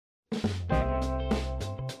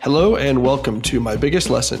Hello and welcome to My Biggest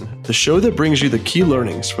Lesson, the show that brings you the key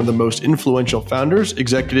learnings from the most influential founders,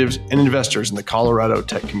 executives, and investors in the Colorado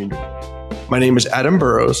tech community. My name is Adam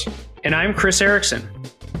Burrows. And I'm Chris Erickson.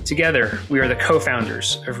 Together, we are the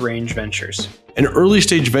co-founders of Range Ventures, An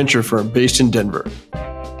early-stage venture firm based in Denver.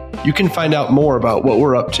 You can find out more about what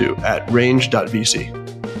we're up to at range.vc.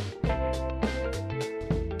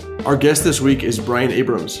 Our guest this week is Brian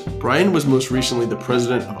Abrams. Brian was most recently the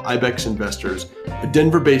president of Ibex Investors, a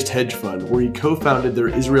Denver-based hedge fund where he co-founded their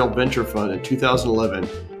Israel Venture Fund in 2011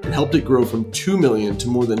 and helped it grow from $2 million to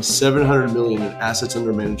more than $700 million in assets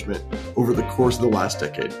under management over the course of the last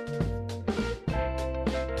decade.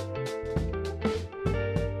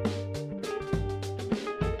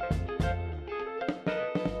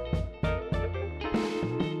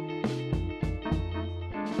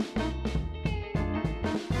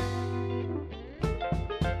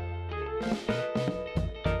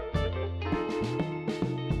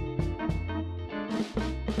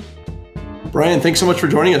 Brian, thanks so much for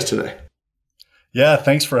joining us today. Yeah,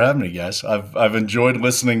 thanks for having me, guys. I've enjoyed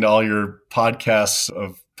listening to all your podcasts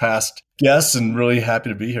of past guests and really happy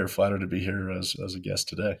to be here, flattered to be here as a guest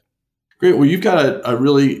today. Great. Well, you've got a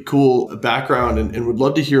really cool background and would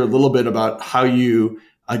love to hear a little bit about how you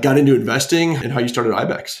got into investing and how you started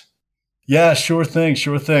Ibex. Yeah, sure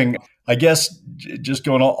thing. I guess just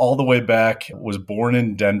going all the way back, was born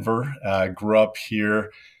in Denver, grew up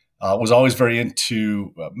here. Was always very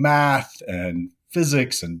into math and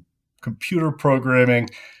physics and computer programming.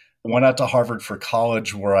 Went out to Harvard for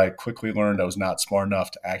college, where I quickly learned I was not smart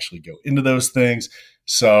enough to actually go into those things.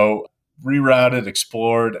 So rerouted,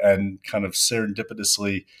 explored, and kind of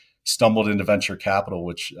serendipitously stumbled into venture capital,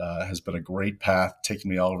 which has been a great path,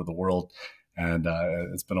 taking me all over the world. And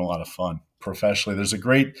it's been a lot of fun. Professionally,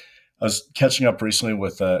 I was catching up recently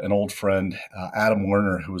with an old friend, Adam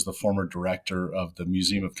Werner, who was the former director of the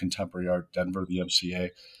Museum of Contemporary Art, Denver, the MCA.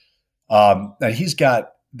 And he's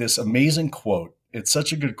got this amazing quote. It's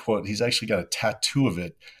such a good quote. He's actually got a tattoo of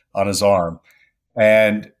it on his arm.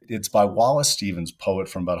 And it's by Wallace Stevens, poet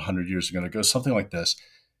from about 100 years ago. And it goes something like this.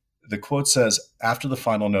 The quote says, "After the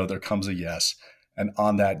final no, there comes a yes. And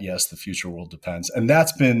on that yes, the future world depends." And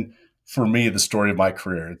that's been, for me, the story of my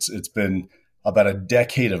career. It's been about a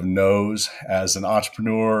decade of no's as an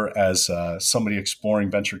entrepreneur, as somebody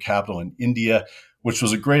exploring venture capital in India, which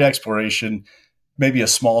was a great exploration, maybe a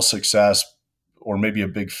small success or maybe a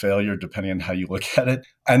big failure, depending on how you look at it.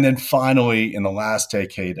 And then finally, in the last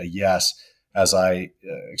decade, a yes, as I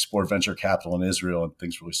explored venture capital in Israel and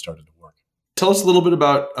things really started to work. Tell us a little bit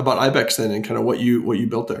about Ibex then and kind of what you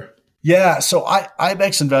built there. Yeah, so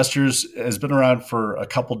Ibex Investors has been around for a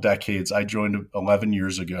couple decades. I joined 11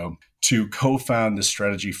 years ago to co-found this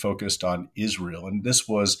strategy focused on Israel. And this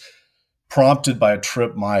was prompted by a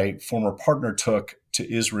trip my former partner took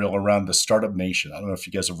to Israel around the Startup Nation. I don't know if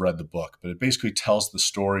you guys have read the book, but it basically tells the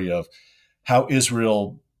story of how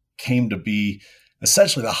Israel came to be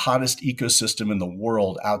essentially the hottest ecosystem in the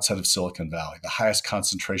world outside of Silicon Valley, the highest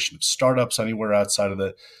concentration of startups anywhere outside of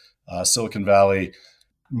the Silicon Valley,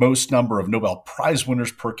 most number of Nobel Prize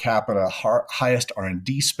winners per capita, highest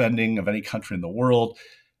R&D spending of any country in the world,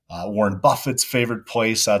 Warren Buffett's favorite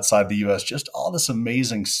place outside the US, just all this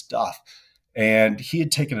amazing stuff. And he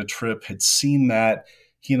had taken a trip, had seen that.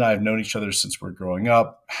 He and I have known each other since we were growing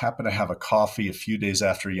up, happened to have a coffee a few days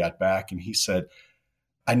after he got back. And he said,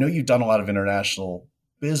 "I know you've done a lot of international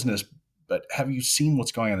business, but have you seen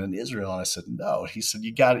what's going on in Israel?" And I said, "No." He said,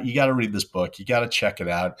 you got to read this book. You got to check it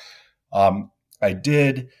out. I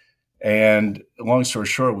did. And long story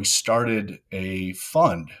short, we started a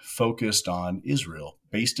fund focused on Israel,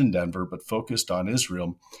 based in Denver, but focused on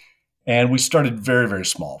Israel. And we started very, very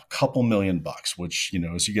small, a couple $1 million, which,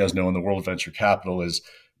 as you guys know, in the world of venture capital is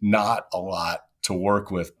not a lot to work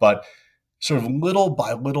with. But sort of little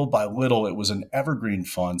by little, it was an evergreen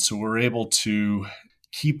fund. So we were able to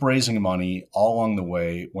keep raising money all along the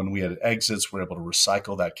way. When we had exits, we were able to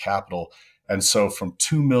recycle that capital. And so from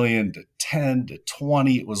 2 million to 10 to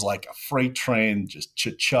 20, it was like a freight train, just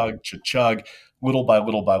chug, little by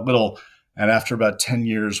little. And after about 10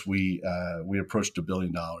 years, we approached $1 billion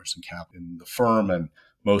in capital in the firm, and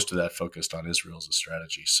most of that focused on Israel as a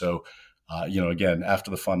strategy. So, again,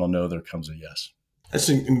 after the final no, there comes a yes. That's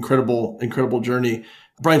an incredible journey.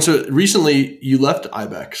 Brian, so recently you left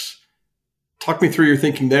Ibex. Talk me through your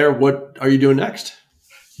thinking there. What are you doing next?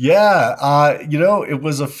 Yeah, it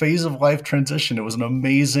was a phase of life transition. It was an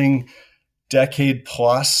amazing decade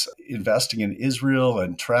plus investing in Israel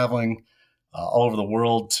and traveling all over the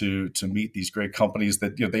world to meet these great companies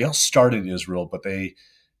that, they all started in Israel, but they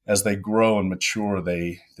as they grow and mature,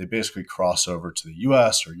 they basically cross over to the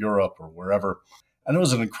US or Europe or wherever. And it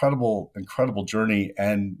was an incredible journey.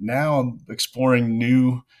 And now I'm exploring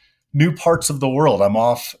new parts of the world. I'm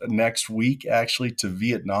off next week actually to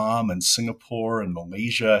Vietnam and Singapore and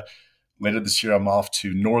Malaysia. Later this year, I'm off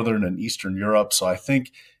to Northern and Eastern Europe. So I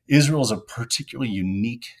think Israel is a particularly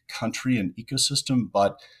unique country and ecosystem,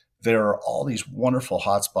 but there are all these wonderful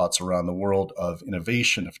hotspots around the world of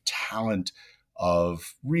innovation, of talent,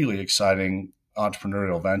 of really exciting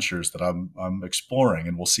entrepreneurial ventures that I'm exploring,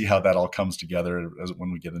 and we'll see how that all comes together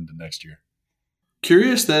when we get into next year.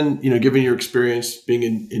 Curious then, given your experience being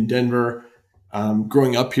in Denver,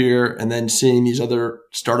 growing up here, and then seeing these other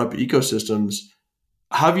startup ecosystems,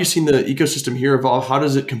 how have you seen the ecosystem here evolve? How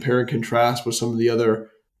does it compare and contrast with some of the other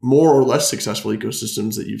more or less successful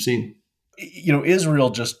ecosystems that you've seen? Israel,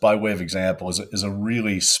 just by way of example, is a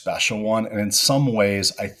really special one. And in some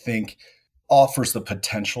ways, I think offers the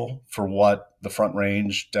potential for what the Front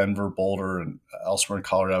Range, Denver, Boulder, and elsewhere in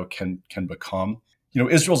Colorado can become.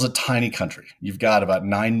 Israel's a tiny country. You've got about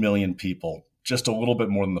 9 million people, just a little bit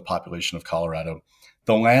more than the population of Colorado.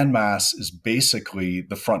 The landmass is basically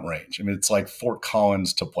the Front Range. I mean, it's like Fort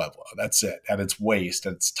Collins to Pueblo. That's it. At its waist,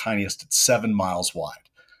 at its tiniest, it's 7 miles wide.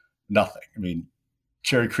 Nothing. I mean,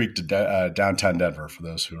 Cherry Creek to downtown Denver, for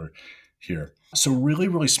those who are here. So really,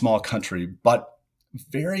 really small country, but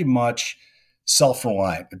very much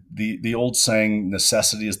self-reliant. The old saying,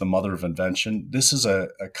 necessity is the mother of invention. This is a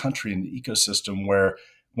country and ecosystem where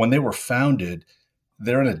when they were founded,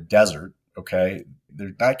 they're in a desert, okay?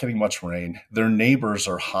 They're not getting much rain. Their neighbors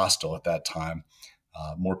are hostile at that time,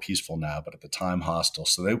 more peaceful now, but at the time hostile.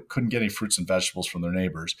 So they couldn't get any fruits and vegetables from their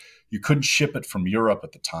neighbors. You couldn't ship it from Europe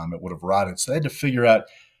at the time. It would have rotted. So they had to figure out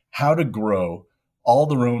how to grow all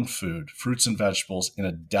their own food, fruits and vegetables in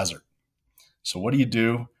a desert. So what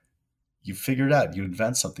do? You figure it out. You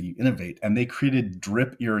invent something, you innovate. And they created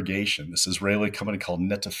drip irrigation, this Israeli company called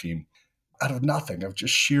Netafim. Out of nothing, of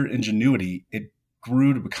just sheer ingenuity, it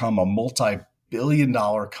grew to become a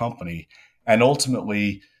multi-billion-dollar company and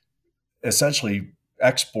ultimately essentially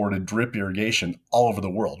exported drip irrigation all over the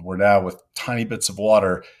world, where now with tiny bits of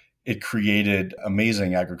water, it created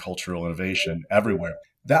amazing agricultural innovation everywhere.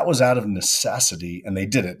 That was out of necessity, and they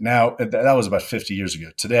did it. Now, that was about 50 years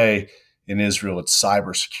ago. Today, in Israel, it's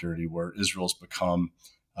cybersecurity, where Israel's become,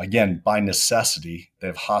 again, by necessity. They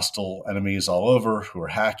have hostile enemies all over who are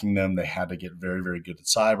hacking them. They had to get very, very good at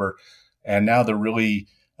cyber. And now they're really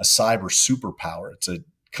a cyber superpower. It's a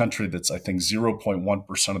country that's, I think,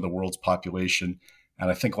 0.1% of the world's population.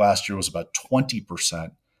 And I think last year was about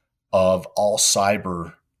 20% of all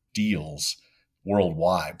cyber deals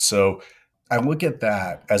worldwide. So I look at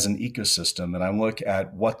that as an ecosystem, and I look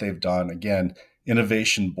at what they've done. Again,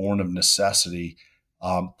 innovation born of necessity.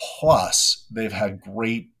 Plus, they've had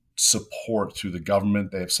great support through the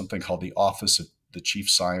government. They have something called the Office of the Chief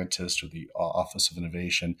Scientist, or the Office of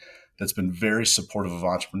Innovation, that's been very supportive of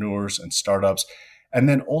entrepreneurs and startups. And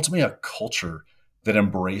then ultimately a culture that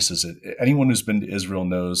embraces it. Anyone who's been to Israel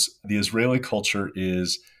knows the Israeli culture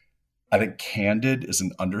is, I think, candid is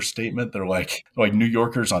an understatement. They're like New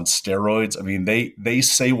Yorkers on steroids. I mean, they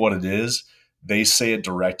say what it is. They say it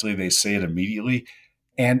directly. They say it immediately.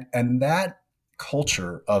 And that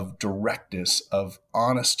culture of directness, of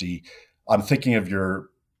honesty, I'm thinking of your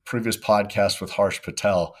previous podcast with Harsh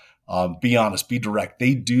Patel. Be honest, be direct.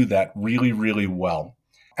 They do that really, really well.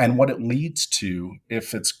 And what it leads to,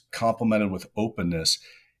 if it's complemented with openness,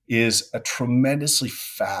 is a tremendously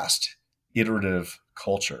fast, iterative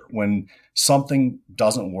culture. When something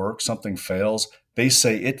doesn't work, something fails, they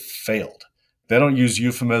say it failed. They don't use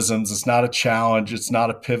euphemisms. It's not a challenge. It's not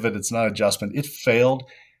a pivot. It's not adjustment. It failed.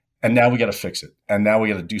 And now we got to fix it. And now we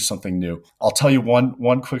got to do something new. I'll tell you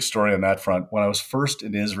one quick story on that front. When I was first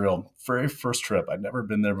in Israel, very first trip, I'd never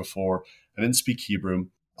been there before. I didn't speak Hebrew.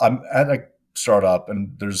 I'm at a startup,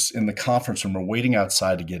 and there's in the conference room, we're waiting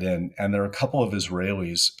outside to get in. And there are a couple of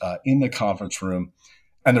Israelis in the conference room,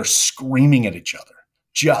 and they're screaming at each other,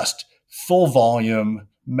 just full volume,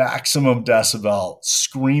 maximum decibel,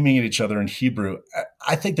 screaming at each other in Hebrew.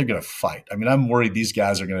 I think they're going to fight. I mean, I'm worried these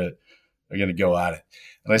guys are going to go at it.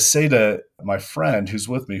 And I say to my friend who's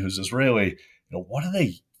with me, who's Israeli, what are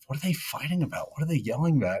they fighting about? What are they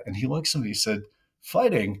yelling at? And he looks at me, he said,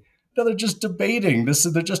 fighting? No, they're just debating.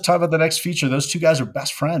 They're just talking about the next feature. Those two guys are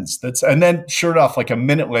best friends. And then sure enough, like a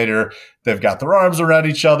minute later, they've got their arms around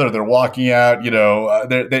each other. They're walking out,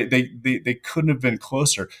 they couldn't have been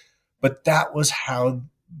closer. But that was how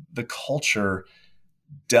the culture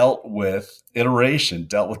dealt with iteration,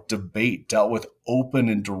 dealt with debate, dealt with open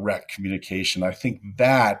and direct communication. I think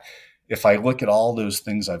that if I look at all those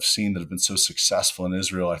things I've seen that have been so successful in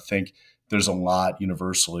Israel, I think there's a lot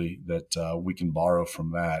universally that we can borrow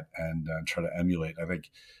from that and try to emulate. I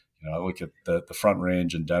think, I look at the Front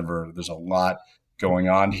Range in Denver. There's a lot going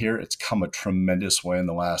on here. It's come a tremendous way in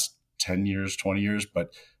the last 10 years, 20 years,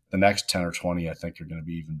 but the next 10 or 20, I think, are going to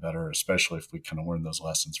be even better, especially if we kind of learn those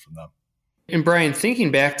lessons from them. And Brian,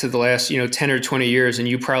 thinking back to the last, 10 or 20 years, and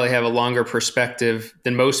you probably have a longer perspective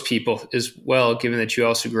than most people as well, given that you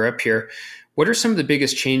also grew up here. What are some of the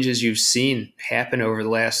biggest changes you've seen happen over the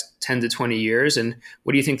last 10 to 20 years? And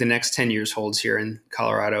what do you think the next 10 years holds here in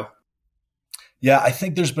Colorado? Yeah, I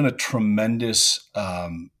think there's been a tremendous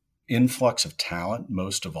influx of talent,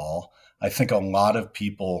 most of all. I think a lot of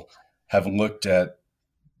people have looked at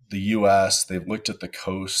the U.S., they've looked at the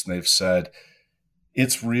coast, and they've said,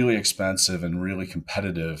 it's really expensive and really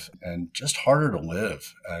competitive and just harder to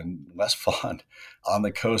live and less fun on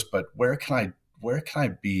the coast. But where can I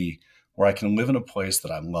be where I can live in a place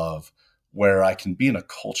that I love, where I can be in a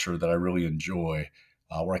culture that I really enjoy,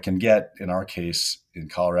 where I can get, in our case, in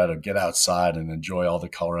Colorado, get outside and enjoy all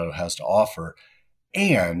that Colorado has to offer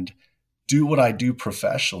and do what I do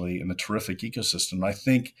professionally in a terrific ecosystem. I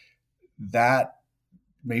think that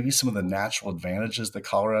maybe some of the natural advantages that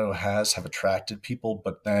Colorado has have attracted people,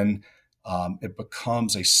 but then it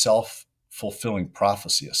becomes a self-fulfilling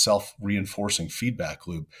prophecy, a self-reinforcing feedback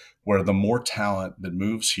loop, where the more talent that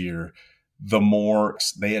moves here, the more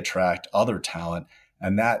they attract other talent.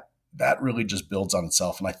 And that really just builds on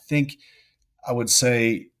itself. And I think I would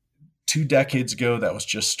say 2 decades ago, that was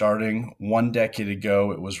just starting. 1 decade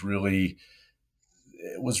ago, it was really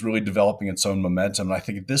developing its own momentum. And I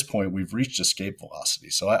think at this point, we've reached escape velocity.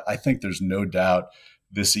 So I think there's no doubt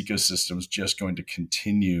this ecosystem is just going to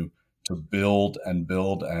continue to build and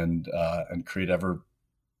create ever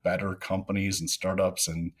better companies and startups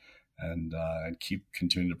and keep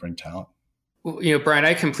continuing to bring talent. Well, Brian,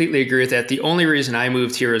 I completely agree with that. The only reason I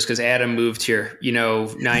moved here is because Adam moved here,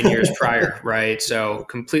 9 years prior, right? So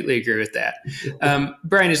completely agree with that.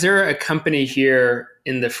 Brian, is there a company here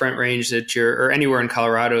in the Front Range or anywhere in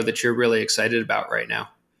Colorado that you're really excited about right now?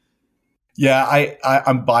 Yeah,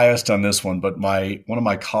 I'm biased on this one, but one of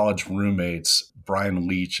my college roommates, Brian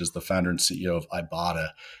Leach, is the founder and CEO of Ibotta.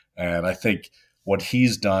 And I think what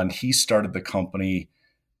he's done, he started the company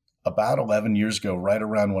about 11 years ago, right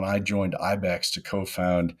around when I joined Ibex to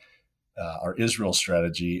co-found our Israel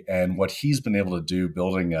strategy. And what he's been able to do,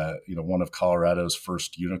 building one of Colorado's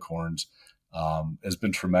first unicorns, has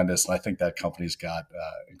been tremendous. And I think that company's got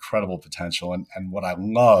incredible potential. And what I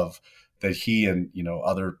love that he and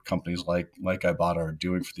other companies like Ibotta are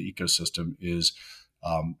doing for the ecosystem is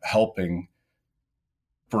helping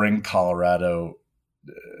bring Colorado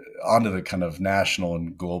onto the kind of national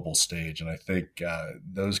and global stage. And I think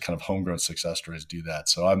those kind of homegrown success stories do that.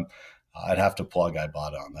 So I'd have to plug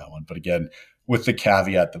Ibotta on that one. But again, with the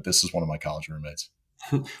caveat that this is one of my college roommates.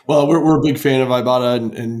 Well, we're a big fan of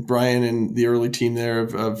Ibotta and Brian and the early team there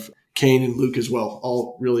of Kane and Luke as well.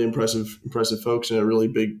 All really impressive folks and a really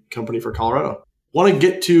big company for Colorado. Want to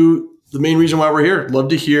get to the main reason why we're here. Love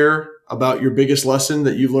to hear about your biggest lesson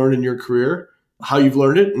that you've learned in your career, how you've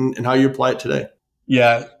learned it and how you apply it today.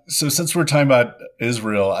 Yeah. So since we're talking about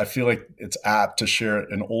Israel, I feel like it's apt to share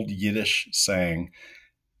an old Yiddish saying.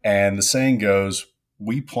 And the saying goes,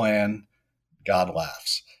 we plan, God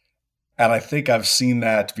laughs. And I think I've seen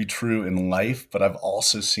that to be true in life, but I've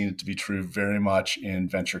also seen it to be true very much in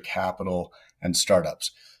venture capital and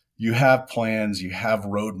startups. You have plans, you have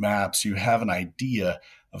roadmaps, you have an idea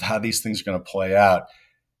of how these things are going to play out.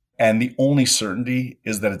 And the only certainty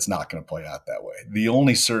is that it's not going to play out that way. The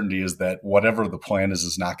only certainty is that whatever the plan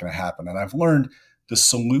is not going to happen. And I've learned the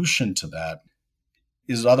solution to that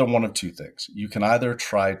is either one of two things. You can either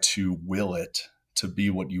try to will it to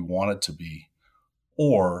be what you want it to be,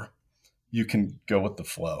 or you can go with the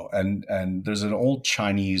flow. And there's an old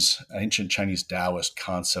ancient Chinese Taoist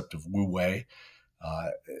concept of Wu Wei.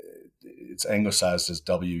 It's anglicized as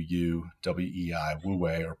W-U-W-E-I, Wu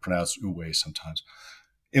Wei, or pronounced Wu Wei sometimes.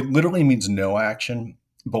 It literally means no action,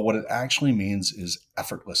 but what it actually means is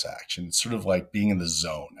effortless action. It's sort of like being in the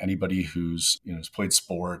zone. Anybody who's played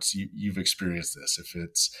sports, you've experienced this. If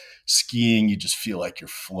it's skiing, you just feel like you're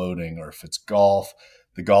floating, or if it's golf,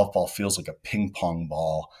 the golf ball feels like a ping pong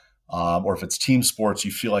ball. Or if it's team sports,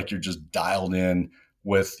 you feel like you're just dialed in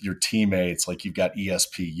with your teammates, like you've got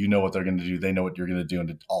ESP. You know what they're going to do, they know what you're going to do, and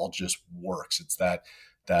it all just works. It's that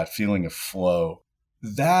feeling of flow.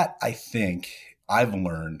 That, I think, I've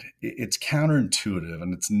learned, it's counterintuitive,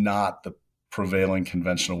 and it's not the prevailing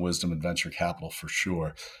conventional wisdom in venture capital for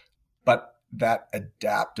sure. But that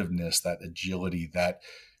adaptiveness, that agility, that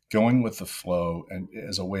going with the flow and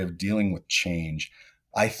as a way of dealing with change,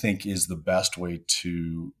 I think is the best way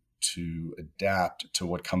to adapt to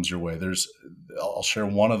what comes your way. I'll share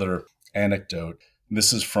one other anecdote.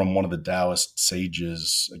 This is from one of the Taoist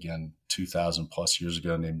sages, again, 2000 plus years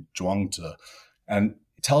ago, named Zhuangzi. And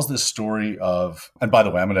it tells this story of, and by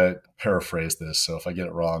the way, I'm going to paraphrase this, so if I get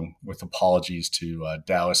it wrong, with apologies to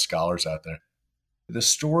Taoist scholars out there. The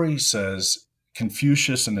story says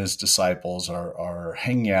Confucius and his disciples are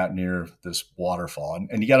hanging out near this waterfall.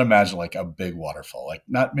 And you got to imagine like a big waterfall, like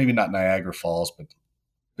maybe not Niagara Falls, but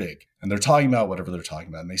big. And they're talking about whatever they're talking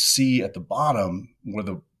about. And they see at the bottom where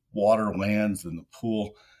the water lands in the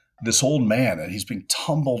pool, this old man, and he's being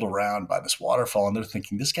tumbled around by this waterfall. And they're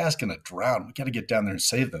thinking, this guy's going to drown. We got to get down there and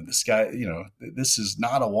save them. This guy, this is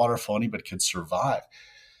not a waterfall anybody could survive.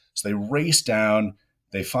 So they race down.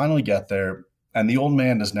 They finally get there. And the old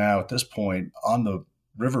man is now at this point on the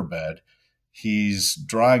riverbed. He's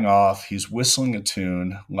drying off. He's whistling a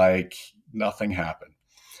tune like nothing happened.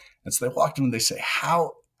 And so they walk to him and they say,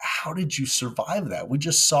 how did you survive that? We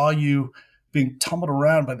just saw you being tumbled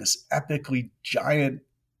around by this epically giant,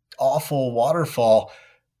 awful waterfall.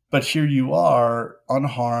 But here you are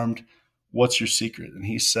unharmed. What's your secret? And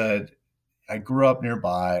he said, I grew up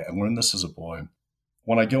nearby. I learned this as a boy.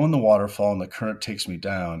 When I go in the waterfall and the current takes me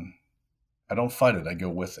down, I don't fight it. I go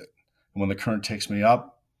with it. And when the current takes me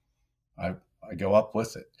up, I go up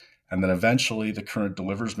with it. And then eventually the current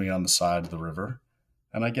delivers me on the side of the river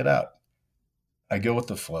and I get out. I go with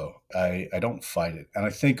the flow. I don't fight it. And I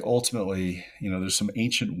think ultimately, there's some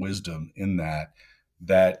ancient wisdom in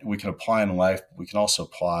that we can apply in life. We can also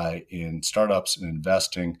apply in startups and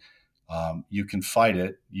investing. You can fight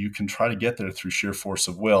it. You can try to get there through sheer force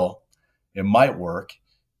of will. It might work.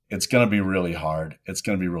 It's going to be really hard. It's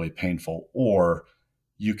going to be really painful. Or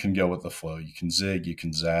you can go with the flow. You can zig, you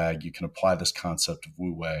can zag, you can apply this concept of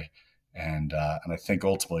Wu Wei. And I think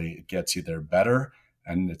ultimately it gets you there better.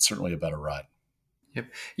 And it's certainly a better ride. Yep.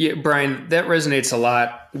 Yeah, Brian, that resonates a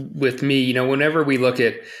lot with me. Whenever we look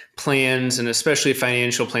at plans and especially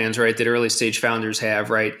financial plans, right, that early stage founders have,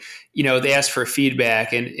 right, they ask for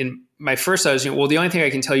feedback. And my first thought was, well, the only thing I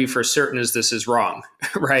can tell you for certain is this is wrong,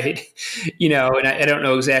 right? And I don't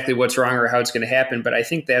know exactly what's wrong or how it's going to happen, but I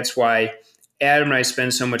think that's why Adam and I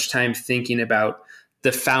spend so much time thinking about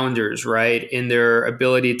the founders, right, and their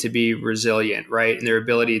ability to be resilient, right, and their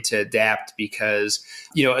ability to adapt, because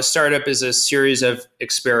a startup is a series of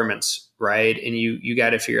experiments, right, and you got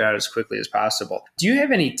to figure it out as quickly as possible. Do you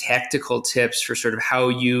have any tactical tips for sort of how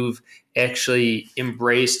you've actually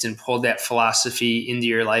embraced and pulled that philosophy into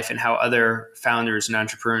your life, and how other founders and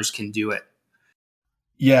entrepreneurs can do it?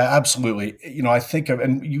 Yeah, absolutely. I think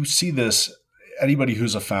and you see this. Anybody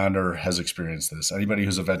who's a founder has experienced this. Anybody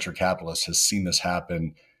who's a venture capitalist has seen this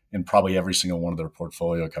happen in probably every single one of their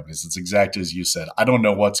portfolio companies. It's exactly as you said. I don't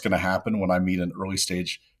know what's going to happen when I meet an early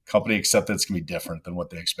stage company, except that it's going to be different than what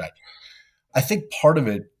they expect. I think part of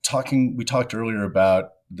it, we talked earlier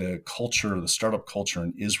about the culture, the startup culture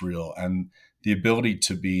in Israel, and the ability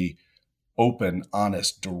to be open,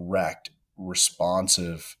 honest, direct,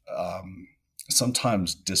 responsive,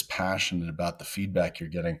 sometimes dispassionate about the feedback you're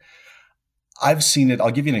getting. I've seen it.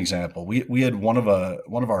 I'll give you an example. We had one of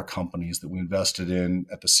our companies that we invested in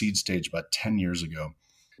at the seed stage about 10 years ago.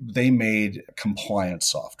 They made compliance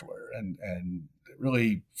software and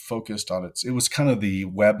really focused on it. It was kind of the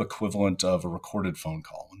web equivalent of a recorded phone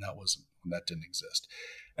call when that didn't exist.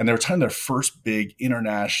 And they were trying their first big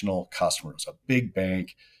international customer. It was a big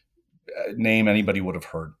bank, name anybody would have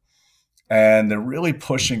heard. And they're really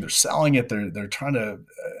pushing, they're selling it. They're trying to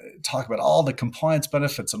talk about all the compliance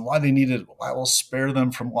benefits and why they need it, why it will spare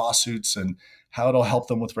them from lawsuits and how it'll help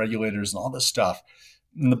them with regulators and all this stuff.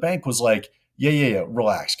 And the bank was like, yeah,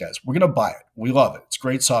 relax, guys. We're going to buy it. We love it. It's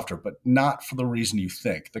great software, but not for the reason you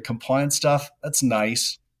think. The compliance stuff, that's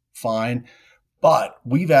nice, fine. But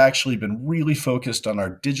we've actually been really focused on our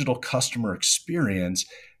digital customer experience,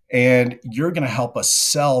 and you're going to help us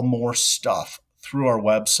sell more stuff through our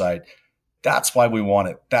website. That's why we want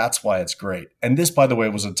it. That's why it's great. And this, by the way,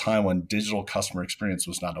 was a time when digital customer experience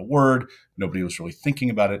was not a word. Nobody was really thinking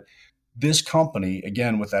about it. This company,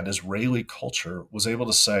 again, with that Israeli culture, was able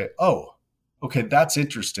to say, oh, okay, that's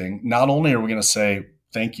interesting. Not only are we going to say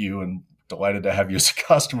thank you and delighted to have you as a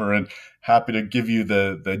customer and happy to give you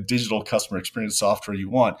the digital customer experience software you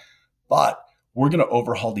want, but we're going to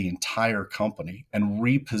overhaul the entire company and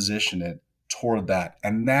reposition it toward that.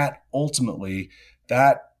 And that ultimately,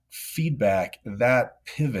 that feedback, that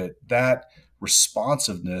pivot, that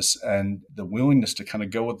responsiveness, and the willingness to kind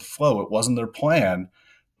of go with the flow. It wasn't their plan,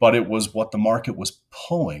 but it was what the market was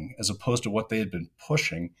pulling as opposed to what they had been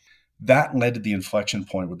pushing. that led to the inflection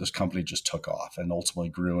point where this company just took off and ultimately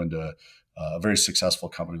grew into a very successful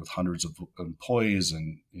company with hundreds of employees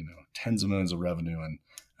and tens of millions of revenue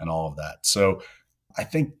and all of that. So I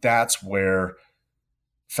think that's where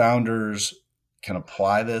founders can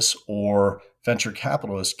apply this, or venture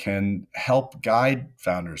capitalists can help guide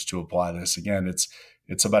founders to apply this. Again,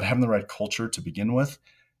 it's about having the right culture to begin with,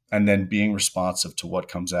 and then being responsive to what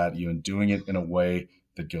comes at you and doing it in a way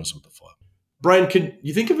that goes with the flow. Brian, could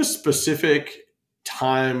you think of a specific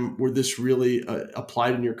time where this really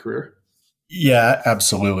applied in your career? Yeah,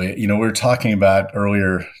 absolutely. We were talking about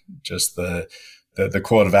earlier just the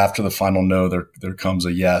quote of after the final no, there comes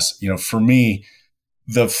a yes. For me,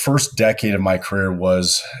 the first decade of my career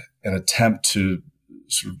was an attempt to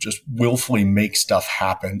sort of just willfully make stuff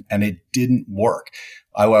happen, and it didn't work.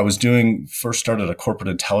 I first started a corporate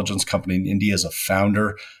intelligence company in India as a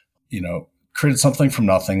founder, created something from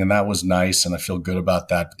nothing, and that was nice, and I feel good about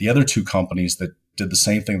that. But the other two companies that did the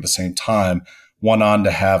same thing at the same time went on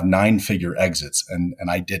to have 9-figure exits, and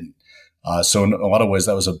I didn't. So in a lot of ways,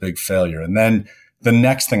 that was a big failure. And then the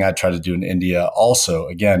next thing I tried to do in India, also,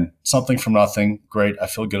 again, something from nothing, great, I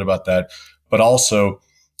feel good about that, but also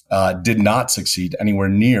did not succeed anywhere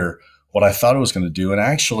near what I thought it was going to do, and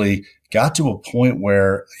actually got to a point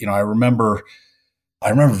where, I remember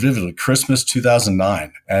vividly Christmas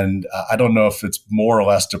 2009. And I don't know if it's more or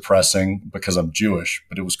less depressing because I'm Jewish,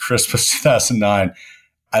 but it was Christmas 2009.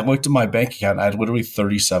 I looked at my bank account and I had literally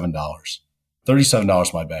 $37. $37 in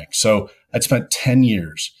my bank. So I'd spent 10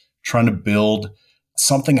 years trying to build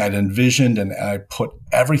something I'd envisioned, and I put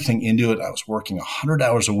everything into it. I was working 100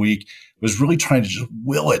 hours a week. I was really trying to just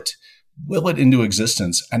will it into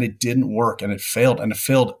existence. And it didn't work, and it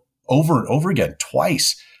failed over and over again,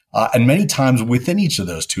 twice. And many times within each of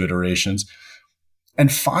those two iterations.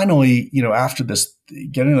 And finally, after this,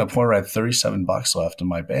 getting to the point where I had $37 left in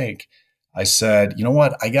my bank, I said, you know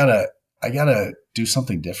what? I gotta do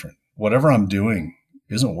something different. Whatever I'm doing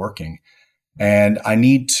isn't working. And I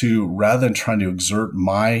need to, rather than trying to exert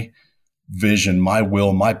my vision, my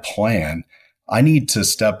will, my plan, I need to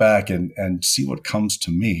step back and see what comes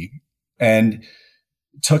to me. And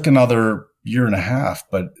it took another year and a half,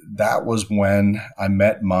 but that was when I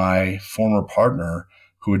met my former partner,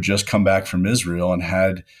 who had just come back from Israel and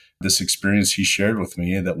had this experience he shared with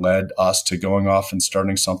me that led us to going off and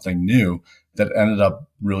starting something new that ended up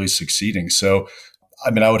really succeeding. So,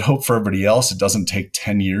 I would hope for everybody else, it doesn't take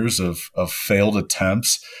 10 years of failed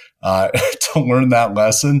attempts to learn that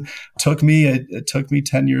lesson. It took me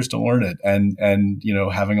 10 years to learn it, and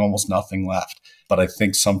having almost nothing left. But I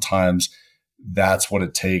think sometimes that's what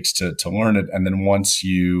it takes to learn it. And then once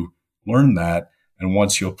you learn that, and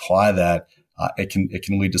once you apply that, it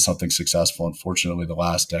can lead to something successful. Unfortunately, the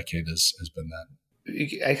last decade has been that.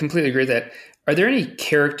 I completely agree with that. Are there any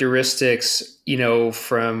characteristics,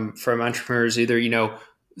 from entrepreneurs, either,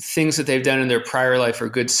 things that they've done in their prior life or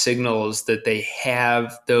good signals that they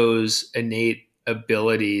have those innate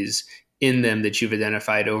abilities in them that you've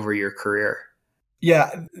identified over your career?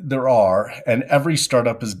 Yeah, there are. And every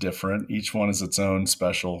startup is different. Each one is its own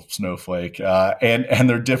special snowflake. And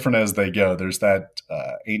they're different as they go. There's that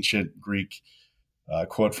ancient Greek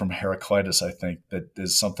quote from Heraclitus, I think, that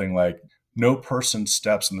is something like, no person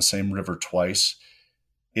steps in the same river twice.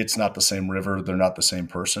 It's not the same river. They're not the same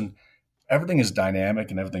person. Everything is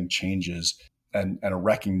dynamic and everything changes. And a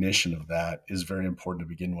recognition of that is very important to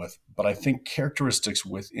begin with. But I think characteristics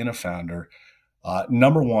within a founder,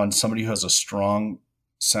 number one, somebody who has a strong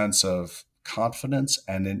sense of confidence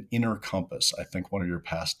and an inner compass. I think one of your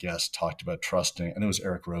past guests talked about trusting, and it was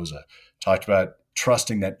Eric Rosa, talked about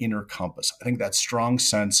trusting that inner compass. I think that strong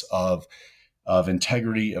sense of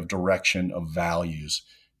integrity, of direction, of values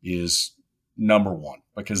is number one,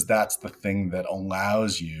 because that's the thing that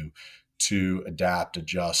allows you to adapt,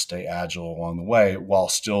 adjust, stay agile along the way while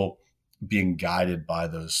still being guided by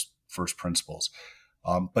those first principles.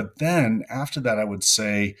 But then after that, I would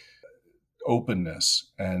say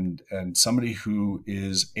openness and somebody who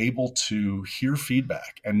is able to hear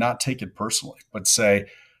feedback and not take it personally, but say,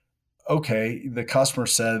 okay, the customer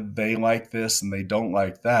said they like this and they don't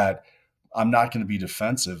like that. I'm not going to be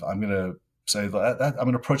defensive. I'm going to say that I'm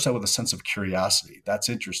going to approach that with a sense of curiosity. That's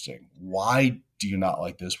interesting. Why do you not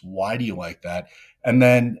like this? Why do you like that? And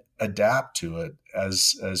then adapt to it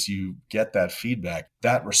as you get that feedback.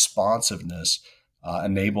 That responsiveness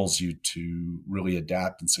enables you to really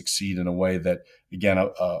adapt and succeed in a way that, again,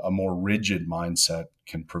 a more rigid mindset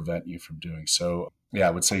can prevent you from doing. So, yeah,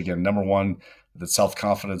 I would say, again, number one, that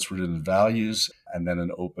self-confidence rooted in values, and then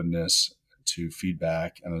an openness to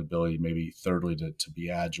feedback and an ability, maybe thirdly, to be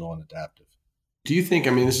agile and adaptive. Do you think, I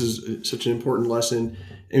mean, this is such an important lesson.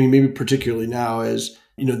 I mean, maybe particularly now as,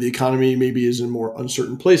 the economy maybe is in a more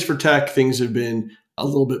uncertain place for tech. Things have been a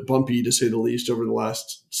little bit bumpy, to say the least, over the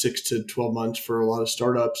last 6 to 12 months for a lot of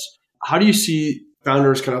startups. How do you see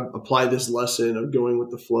founders kind of apply this lesson of going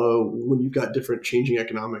with the flow when you've got different changing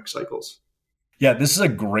economic cycles? Yeah, this is a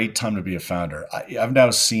great time to be a founder. I've now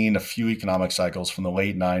seen a few economic cycles from the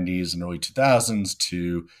late 90s and early 2000s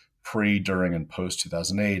to pre, during, and post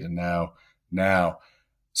 2008. And now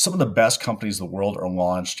some of the best companies in the world are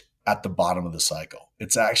launched at the bottom of the cycle.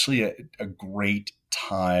 It's actually a great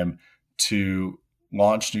time to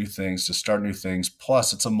launch new things, to start new things.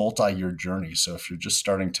 Plus, it's a multi-year journey. So if you're just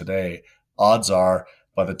starting today, odds are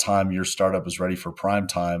by the time your startup is ready for prime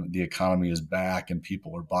time, the economy is back and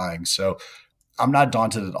people are buying. So I'm not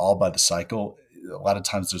daunted at all by the cycle. A lot of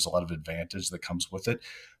times there's a lot of advantage that comes with it.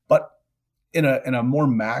 But in a more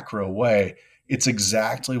macro way, it's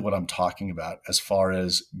exactly what I'm talking about as far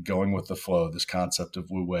as going with the flow, this concept of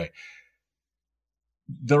Wu Wei.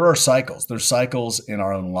 There are cycles. There's cycles in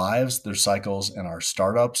our own lives. There's cycles in our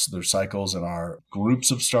startups. There's cycles in our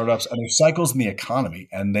groups of startups. And there's cycles in the economy.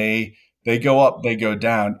 And they go up, they go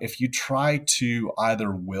down. If you try to either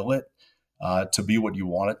will it to be what you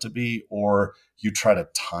want it to be, or you try to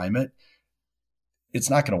time it, it's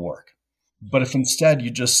not going to work. But if instead you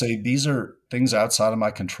just say, these are things outside of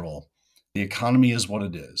my control, the economy is what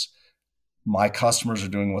it is, my customers are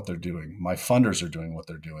doing what they're doing, my funders are doing what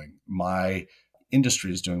they're doing, my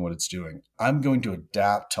industry is doing what it's doing, I'm going to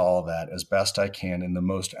adapt to all that as best I can in the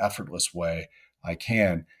most effortless way I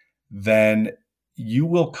can, then you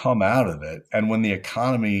will come out of it. And when the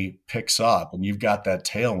economy picks up and you've got that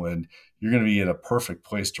tailwind, you're going to be in a perfect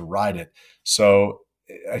place to ride it. So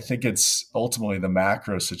I think it's ultimately the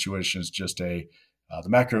macro situation is just the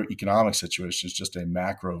macroeconomic situation is just a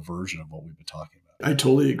macro version of what we've been talking about. I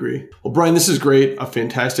totally agree. Well, Brian, this is great. A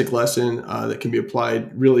fantastic lesson that can be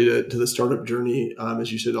applied really to the startup journey.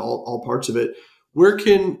 As you said, all parts of it. Where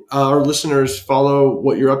can our listeners follow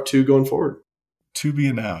what you're up to going forward? To be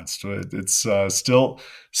announced. It's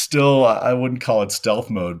still I wouldn't call it stealth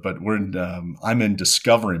mode, but I'm in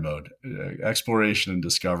discovery mode, exploration and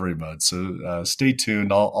discovery mode. So stay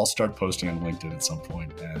tuned. I'll start posting on LinkedIn at some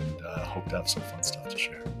point, and hope to have some fun stuff to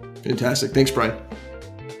share. Fantastic. Thanks, Brian.